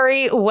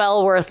very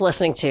well worth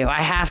listening to,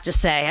 I have to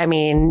say. I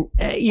mean,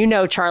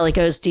 Charlie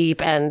goes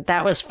deep, and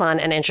that was fun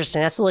and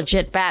interesting. That's a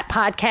Legit Bat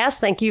podcast.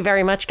 Thank you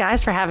very much,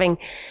 guys, for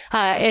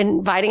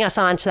inviting us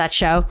on to that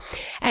show.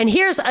 And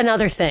here's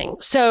another thing.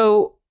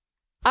 So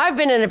I've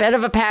been in a bit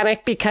of a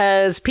panic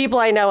because people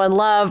I know and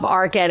love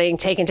are getting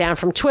taken down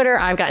from Twitter.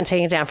 I've gotten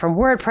taken down from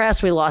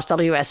WordPress. We lost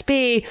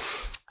WSB,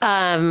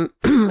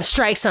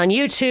 strikes on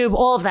YouTube,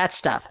 all of that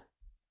stuff.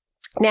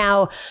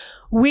 Now,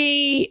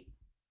 we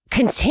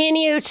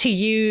continue to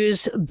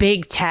use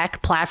big tech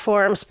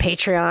platforms,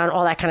 Patreon,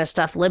 all that kind of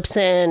stuff,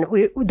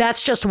 Libsyn.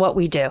 That's just what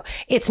we do.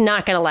 It's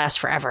not going to last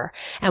forever.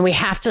 And we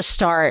have to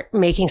start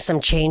making some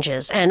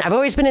changes. And I've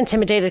always been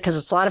intimidated because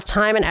it's a lot of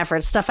time and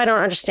effort, stuff I don't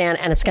understand,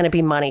 and it's going to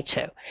be money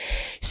too.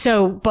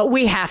 So, but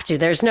we have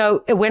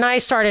to. When I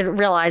started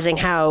realizing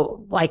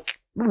how,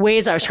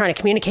 ways I was trying to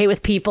communicate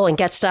with people and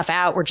get stuff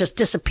out were just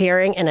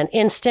disappearing in an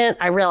instant,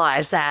 I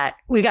realized that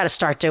we got to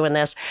start doing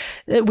this.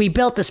 We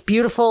built this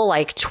beautiful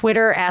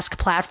Twitter-esque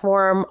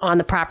platform on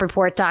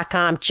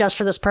thepropreport.com just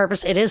for this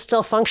purpose. It is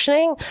still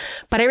functioning,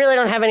 but I really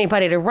don't have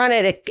anybody to run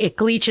it. It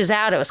glitches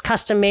out. It was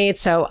custom made.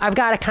 So I've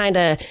got to kind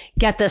of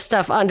get this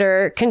stuff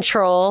under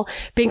control.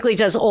 Binkley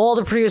does all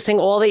the producing,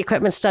 all the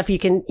equipment stuff. You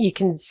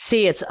can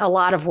see it's a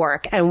lot of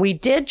work. And we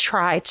did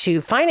try to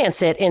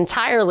finance it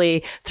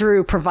entirely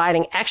through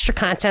providing extra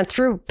content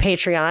through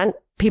Patreon.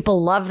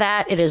 People love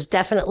that. It is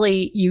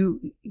definitely, you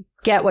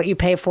get what you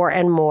pay for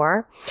and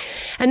more.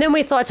 And then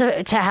we thought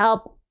to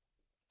help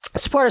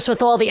support us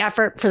with all the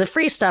effort for the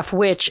free stuff,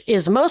 which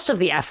is most of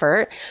the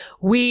effort,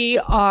 we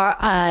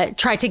are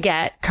try to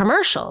get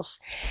commercials.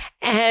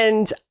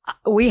 And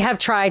we have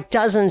tried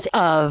dozens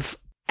of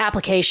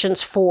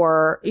applications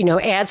for,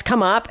 ads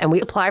come up and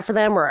we apply for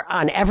them. We're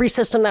on every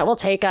system that will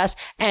take us.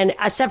 And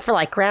except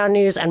for Ground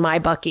News and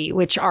MyBucky,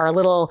 which are a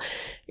little,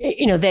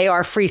 they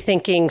are free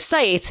thinking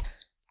sites,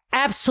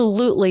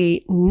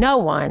 absolutely no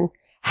one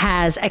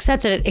has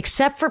accepted it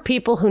except for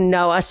people who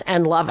know us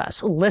and love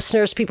us.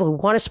 Listeners, people who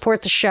want to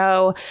support the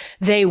show.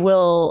 They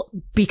will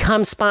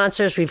become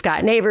sponsors. We've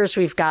got neighbors.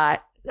 We've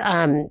got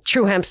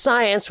True Hemp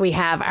Science, we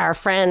have our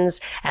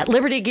friends at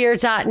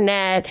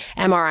libertygear.net,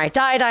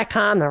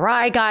 mridye.com, the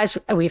Rye Guys.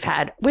 We've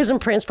had Wisdom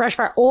Prince,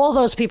 Brushfire. All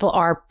those people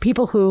are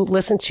people who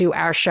listen to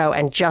our show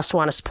and just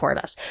want to support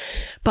us.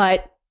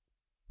 But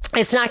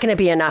it's not going to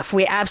be enough.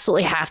 We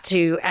absolutely have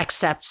to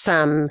accept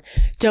some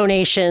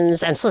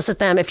donations and solicit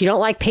them. If you don't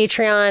like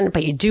Patreon,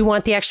 but you do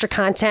want the extra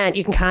content,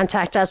 you can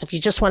contact us. If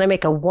you just want to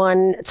make a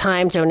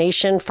one-time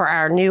donation for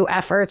our new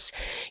efforts,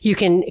 you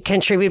can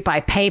contribute by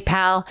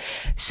PayPal.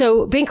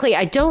 So, Binkley,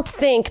 I don't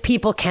think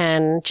people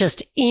can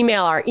just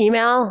email our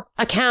email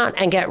account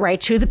and get right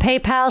to the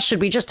PayPal.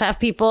 Should we just have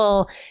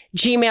people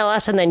Gmail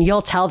us and then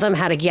you'll tell them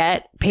how to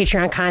get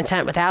Patreon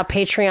content without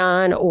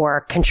Patreon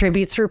or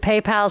contribute through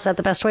PayPal? Is that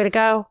the best way to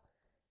go?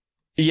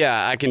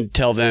 Yeah, I can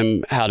tell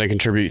them how to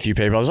contribute through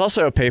PayPal. There's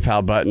also a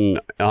PayPal button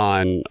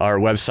on our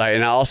website,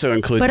 and I also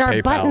include the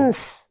PayPal.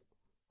 Buttons,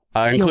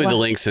 I include the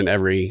links in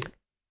every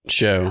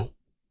show.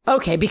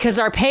 Okay, because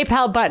our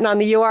PayPal button on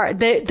the URL,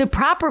 the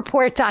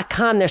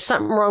propreport.com, there's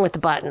something wrong with the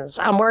buttons.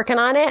 I'm working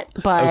on it,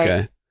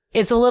 but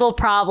it's a little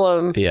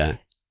problem. Yeah.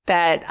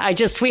 That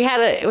we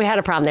had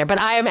a problem there, but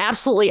I am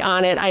absolutely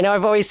on it. I know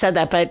I've always said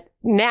that, but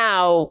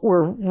now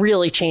we're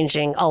really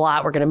changing a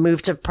lot. We're going to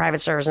move to private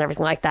servers and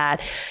everything like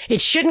that. It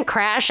shouldn't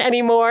crash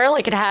anymore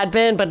like it had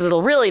been, but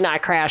it'll really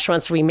not crash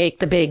once we make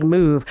the big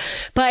move.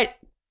 But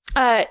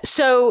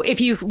so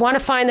if you want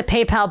to find the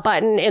PayPal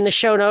button in the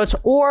show notes,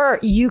 or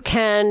you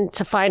can,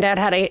 to find out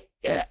how to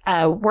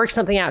work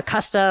something out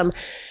custom,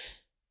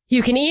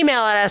 you can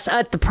email us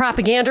at the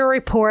Propaganda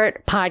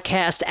Report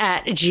podcast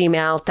at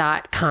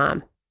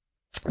gmail.com.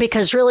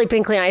 Because really,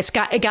 Binkley and I,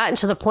 it gotten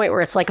to the point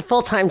where it's like a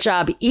full-time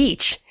job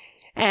each.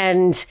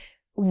 And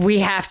we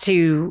have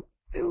to,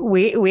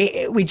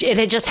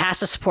 it just has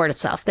to support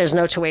itself. There's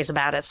no two ways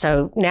about it.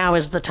 So now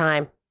is the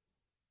time.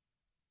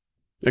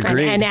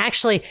 Agreed. And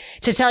actually,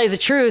 to tell you the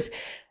truth,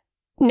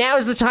 now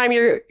is the time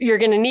you're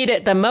going to need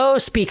it the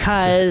most,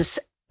 because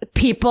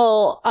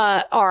people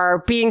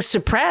are being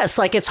suppressed.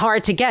 Like, it's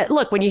hard to get.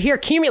 Look, when you hear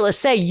Cumulus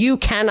say you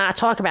cannot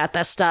talk about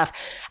this stuff,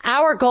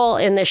 our goal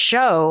in this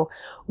show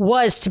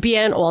was to be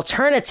an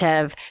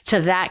alternative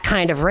to that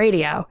kind of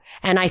radio.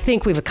 And I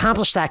think we've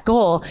accomplished that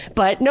goal,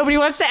 but nobody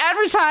wants to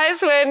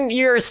advertise when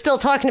you're still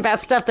talking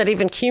about stuff that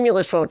even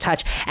Cumulus won't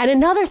touch. And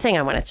another thing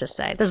I wanted to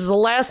say, this is the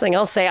last thing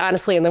I'll say,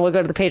 honestly, and then we'll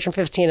go to the Patron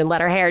 15 and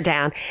let our hair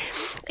down,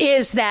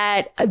 is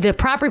that the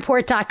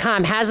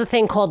propreport.com has a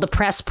thing called the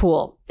press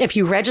pool. If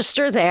you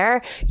register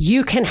there,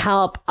 you can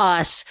help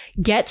us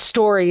get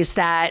stories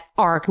that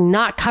are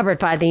not covered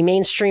by the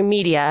mainstream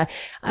media.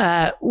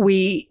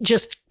 We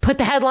just put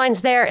the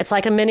headlines there. It's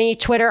like a mini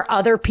Twitter.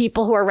 Other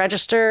people who are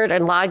registered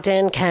and logged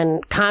in can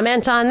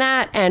comment on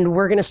that. And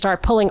we're going to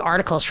start pulling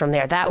articles from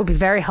there. That would be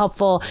very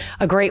helpful.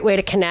 A great way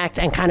to connect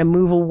and kind of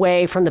move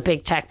away from the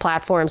big tech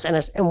platforms.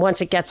 And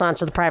once it gets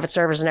onto the private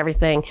servers and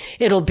everything,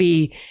 it'll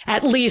be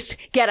at least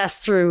get us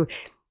through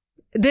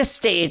this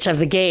stage of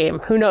the game.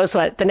 Who knows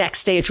what the next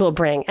stage will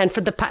bring. And for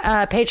the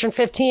Patron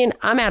 15,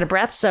 I'm out of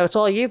breath. So it's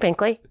all you,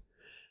 Binkley.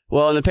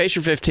 Well, in the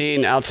Patron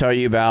 15, I'll tell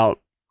you about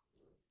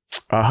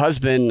a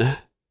husband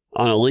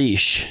on a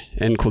leash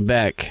in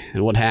Quebec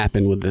and what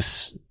happened with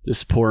this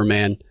poor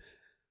man.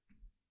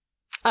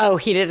 Oh,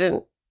 he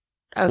didn't.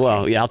 Okay.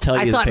 Well, yeah, I'll tell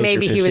you. I thought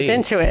maybe 15. He was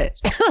into it.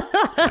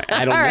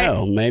 I don't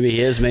know. Right. Maybe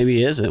he is, maybe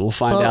he isn't. We'll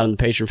find out in the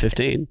Patron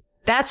 15.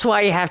 That's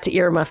why you have to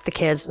earmuff the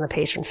kids in the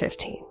Patron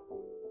 15.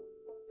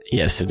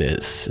 Yes, it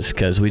is. It's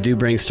because we do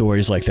bring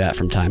stories like that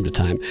from time to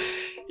time.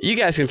 You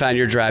guys can find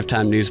your Drive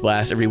Time News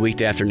Blast every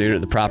weekday afternoon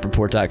at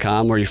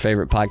thepropreport.com or your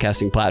favorite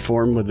podcasting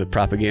platform with the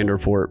Propaganda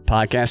Report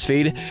podcast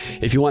feed.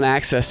 If you want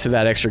access to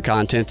that extra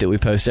content that we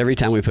post every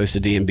time we post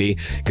a DNB,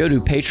 go to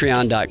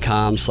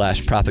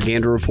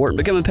patreon.com/propaganda report and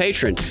become a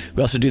patron.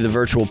 We also do the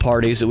virtual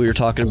parties that we were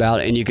talking about,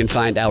 and you can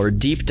find our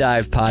deep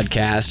dive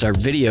podcast, our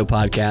video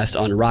podcast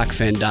on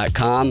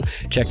rockfin.com.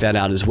 Check that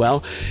out as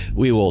well.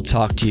 We will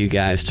talk to you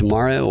guys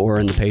tomorrow or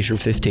in the Patron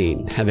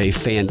 15. Have a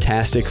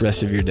fantastic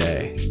rest of your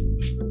day.